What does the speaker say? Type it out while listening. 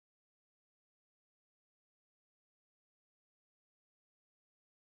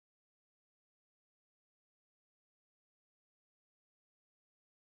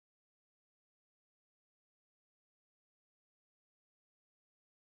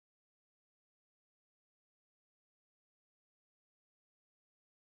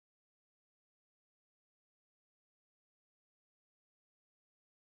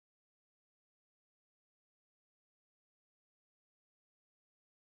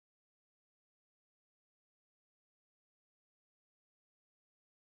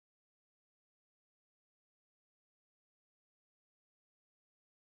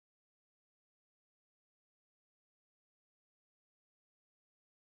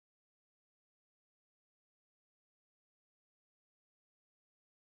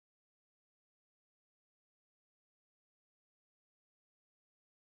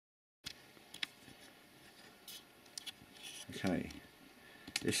Okay,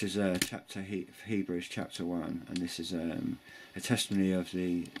 this is Hebrews chapter 1, and this is a testimony of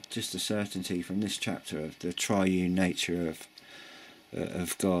just the certainty from this chapter of the tri-une nature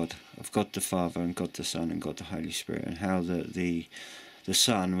of God the Father and God the Son and God the Holy Spirit, and how the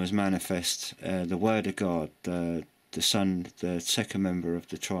Son was manifest, the Word of God, the Son, the second member of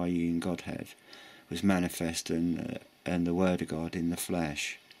the tri-une Godhead, was manifest, and the Word of God in the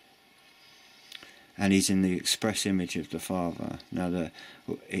flesh. And he's in the express image of the Father. Now,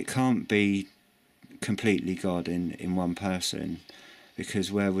 it can't be completely God in one person,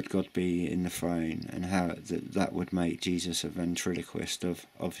 because where would God be in the throne, and how that would make Jesus a ventriloquist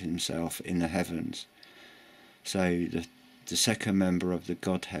of himself in the heavens. So the second member of the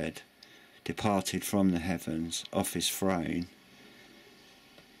Godhead departed from the heavens off his throne,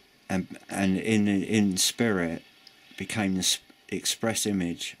 and in spirit became the express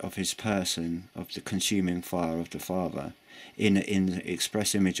image of his person, of the consuming fire of the Father, in the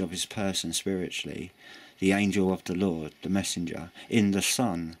express image of his person spiritually, the angel of the Lord, the messenger, in the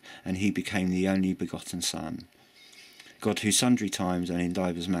Son, and he became the only begotten Son. God, who sundry times and in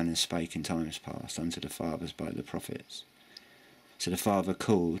divers manners spake in times past unto the fathers by the prophets. So the Father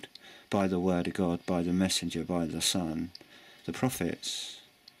called by the word of God, by the messenger, by the Son, the prophets.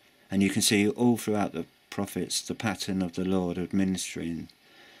 And you can see all throughout the prophets the pattern of the Lord administering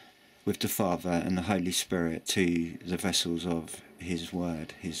with the Father and the Holy Spirit to the vessels of his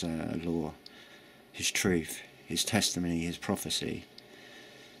word, his law, his truth, his testimony, his prophecy,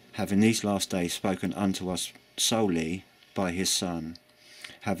 having these last days spoken unto us solely by his Son,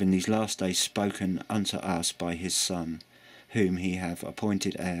 having these last days spoken unto us by his Son, whom he hath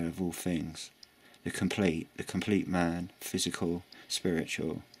appointed heir of all things, the complete man, physical,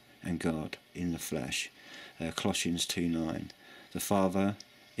 spiritual, and God in the flesh. Colossians 2:9. The Father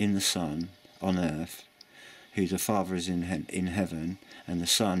in the Son on earth, who the Father is in heaven, and the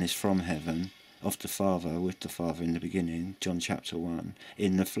Son is from heaven, of the Father, with the Father in the beginning, John chapter 1,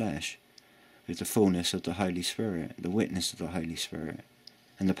 in the flesh, with the fullness of the Holy Spirit, the witness of the Holy Spirit,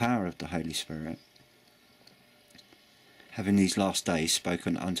 and the power of the Holy Spirit, having these last days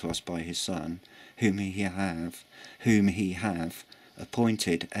spoken unto us by his Son, whom he hath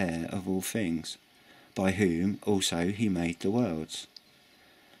appointed heir of all things, by whom also he made the worlds,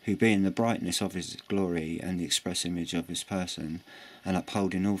 who being the brightness of his glory and the express image of his person, and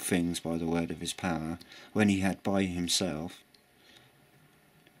upholding all things by the word of his power, when he had by himself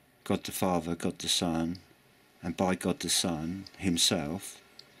God the Father, God the Son, and by God the Son himself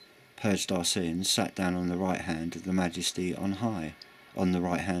purged our sins, sat down on the right hand of the majesty on high, on the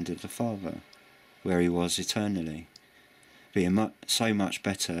right hand of the Father, where he was eternally, being so much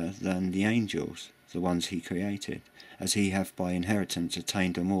better than the angels, the ones he created, as he hath by inheritance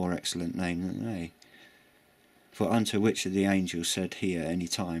attained a more excellent name than they. For unto which of the angels said he at any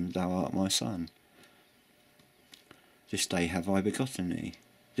time, Thou art my Son? This day have I begotten thee.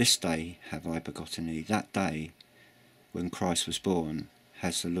 This day have I begotten thee. That day, when Christ was born,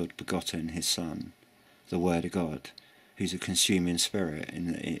 has the Lord begotten his Son, the Word of God, who's a consuming spirit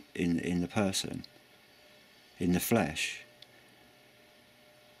in the person, in the flesh,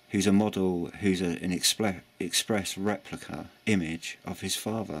 who's a model, who's an express replica, image of his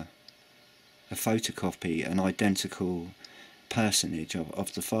Father, a photocopy, an identical personage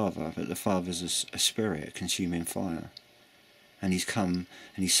of the Father, but the Father's a spirit, a consuming fire. And he's come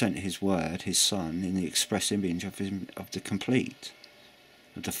and he sent his word, his Son, in the express image of the complete,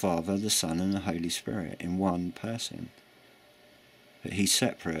 of the Father, the Son, and the Holy Spirit in one person. But he's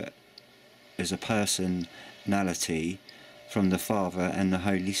separate as a personality from the Father and the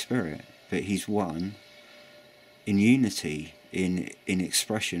Holy Spirit, but he's one in unity, in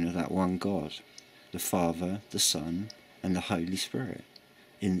expression of that one God, the Father, the Son, and the Holy Spirit,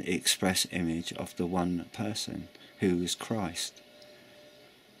 in the express image of the one person, who is Christ,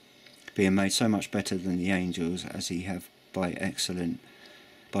 being made so much better than the angels, as he have by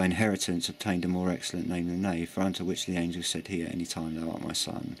inheritance obtained a more excellent name than they, for unto which the angels said he at any time, Thou art my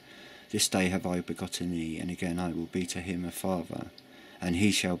Son. This day have I begotten thee, and again I will be to him a father, and he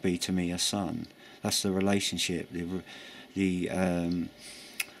shall be to me a son. That's the relationship, the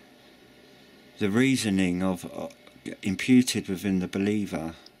reasoning of imputed within the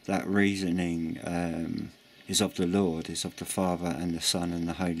believer. That reasoning is of the Lord, is of the Father and the Son and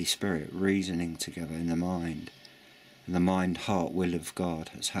the Holy Spirit, reasoning together in the mind. And the mind, heart, will of God.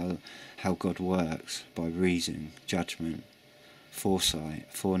 That's how God works, by reason, judgment,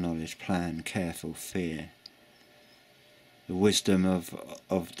 foresight, foreknowledge, plan, careful, fear. The wisdom of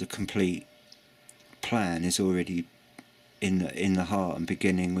the complete plan is already in the heart, and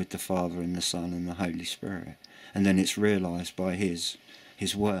beginning with the Father and the Son and the Holy Spirit, and then it's realised by his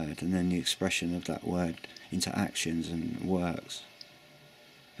word, and then the expression of that word into actions and works.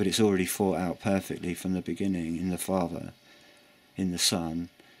 But it's already thought out perfectly from the beginning in the Father, in the Son,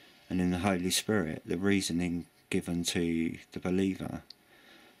 and in the Holy Spirit, the reasoning given to the believer,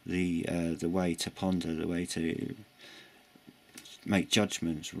 the way to ponder, the way to make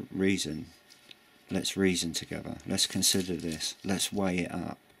judgments, reason. Let's reason together. Let's consider this. Let's weigh it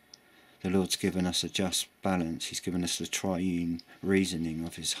up. The Lord's given us a just balance. He's given us the tri-une reasoning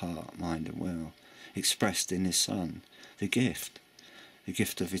of his heart, mind and will, expressed in his Son, the gift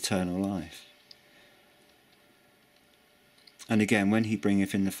of eternal life. And again, when he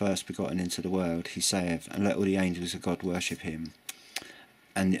bringeth in the first begotten into the world, he saith, and let all the angels of God worship him.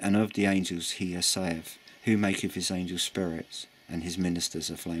 And of the angels he saith, who maketh his angels spirits, and his ministers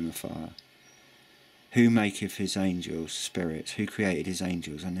a flame of fire. Who maketh his angels spirits? Who created his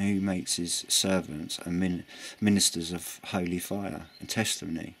angels? And who makes his servants and ministers of holy fire and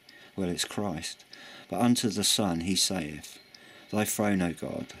testimony? Well, it's Christ. But unto the Son he saith, thy throne, O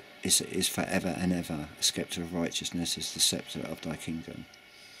God, is for ever and ever. A sceptre of righteousness is the sceptre of thy kingdom.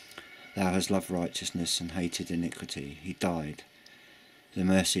 Thou hast loved righteousness and hated iniquity. He died. The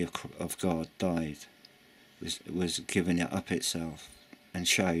mercy of God died, was giving it up itself, and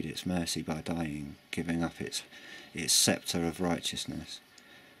showed its mercy by dying, giving up its sceptre of righteousness.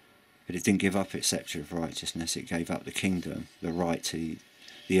 But it didn't give up its sceptre of righteousness, it gave up the kingdom, the right to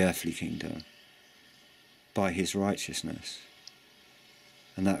the earthly kingdom, by his righteousness.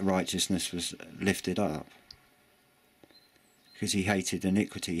 And that righteousness was lifted up, because he hated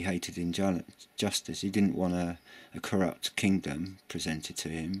iniquity, he hated injustice. He didn't want a corrupt kingdom presented to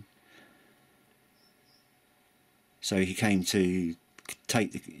him. So he came to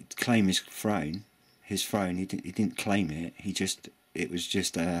claim his throne. His throne, he didn't claim it. It was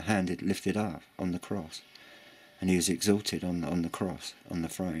just lifted up on the cross, and he was exalted on the cross, on the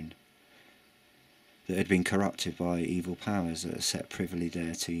throne that had been corrupted by evil powers that had set privily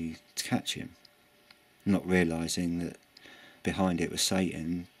there to catch him, not realising that behind it was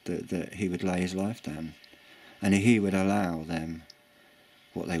Satan, that he would lay his life down, and he would allow them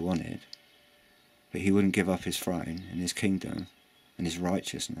what they wanted, but he wouldn't give up his throne and his kingdom and his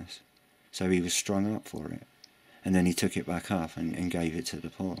righteousness. So he was strung up for it, and then he took it back up and gave it to the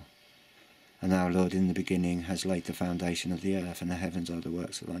poor. And thou, Lord, in the beginning has laid the foundation of the earth, and the heavens are the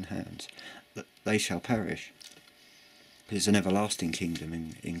works of thine hands. They shall perish. It's an everlasting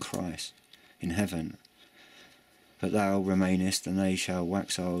kingdom in Christ, in heaven. But thou remainest, and they shall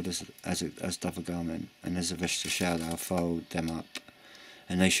wax old as doth a garment, and as a vesture shall thou fold them up,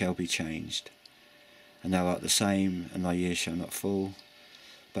 and they shall be changed. And thou art the same, and thy years shall not fall.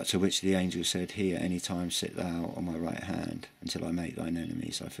 But to which the angel said, Here any time sit thou on my right hand, until I make thine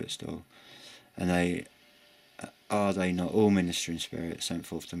enemies thy footstool. And are they not all ministering spirits sent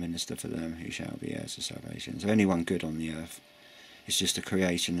forth to minister for them who shall be heirs of salvation? So anyone good on the earth is just a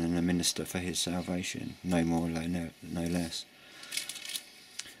creation and a minister for his salvation, no more, no less.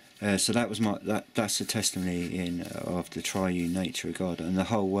 So that was that's the testimony of the tri-une nature of God, and the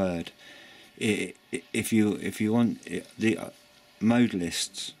whole word. If you want the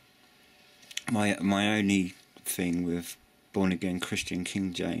modelists, my only thing with born again Christian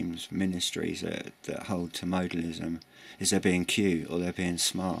King James ministries that hold to modelism is they're being cute or they're being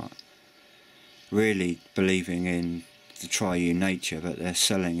smart, really believing in the tri-une nature, but they're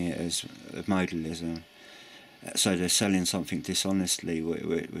selling it as modelism. So they're selling something dishonestly,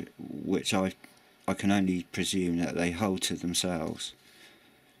 which I can only presume that they hold to themselves,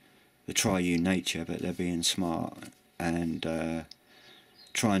 the tri-une nature, but they're being smart and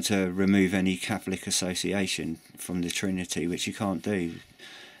trying to remove any Catholic association from the Trinity, which you can't do.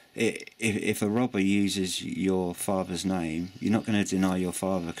 If a robber uses your father's name, you're not going to deny your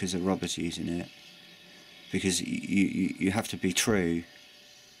father because a robber's using it, because you have to be true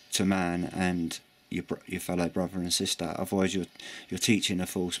to man and your fellow brother and sister. Otherwise you're teaching a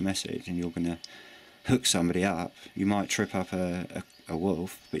false message, and you're going to hook somebody up. You might trip up a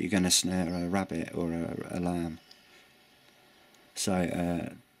wolf, but you're going to snare a rabbit or a lamb.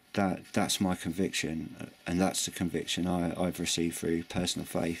 So that's my conviction, and that's the conviction I've received through personal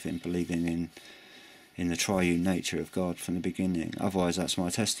faith in believing in the tri-une nature of God from the beginning. Otherwise that's my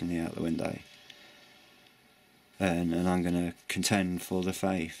testimony out the window. And I'm going to contend for the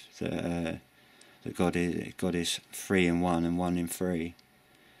faith that God is three in one and one in three,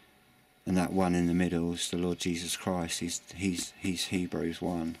 and that one in the middle is the Lord Jesus Christ. He's Hebrews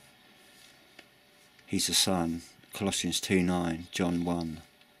 1. He's the Son. Colossians 2:9, John 1.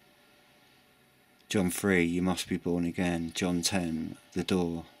 John 3, you must be born again. John 10, the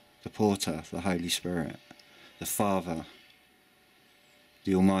door, the porter, the Holy Spirit, the Father,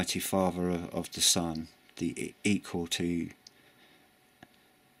 the Almighty Father of the Son, the equal to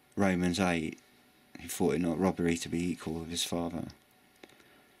Romans 8, he thought it not robbery to be equal with his Father.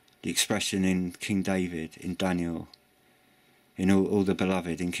 The expression in King David, in Daniel, in all the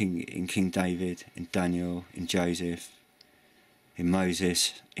beloved, in King David, in Daniel, in Joseph, in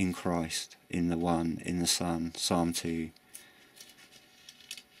Moses, in Christ, in the One, in the Son, Psalm 2.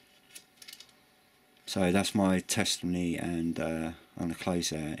 So that's my testimony, and I'm going to close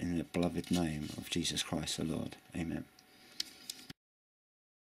there in the beloved name of Jesus Christ the Lord. Amen.